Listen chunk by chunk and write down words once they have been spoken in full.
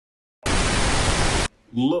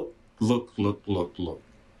Look.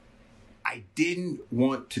 I didn't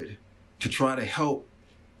want to try to help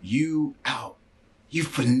you out. You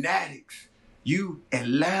fanatics. You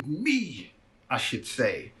Atlanta, me, I should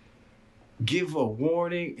say. Give a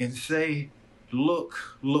warning and say,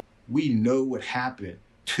 look, we know what happened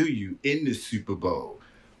to you in the Super Bowl.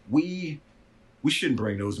 We shouldn't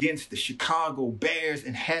bring those against the Chicago Bears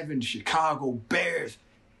and having the Chicago Bears.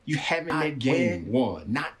 You haven't that game won,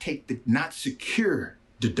 not secure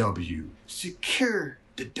the W. Secure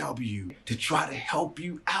the W to try to help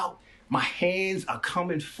you out. My hands are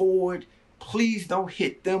coming forward. Please don't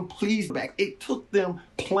hit them. Please back. It took them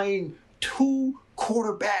playing 2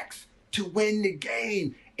 quarterbacks to win the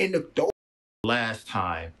game. And the last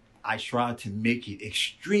time I tried to make it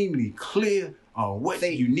extremely clear on what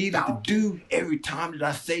you needed to do. Every time that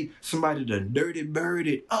I say somebody done dirty bird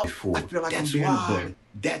it up, I feel like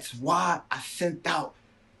that's why I sent out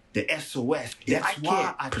the SOS. That's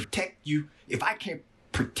why I protect you. If I can't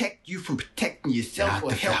protect you from protecting yourself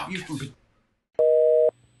or help you from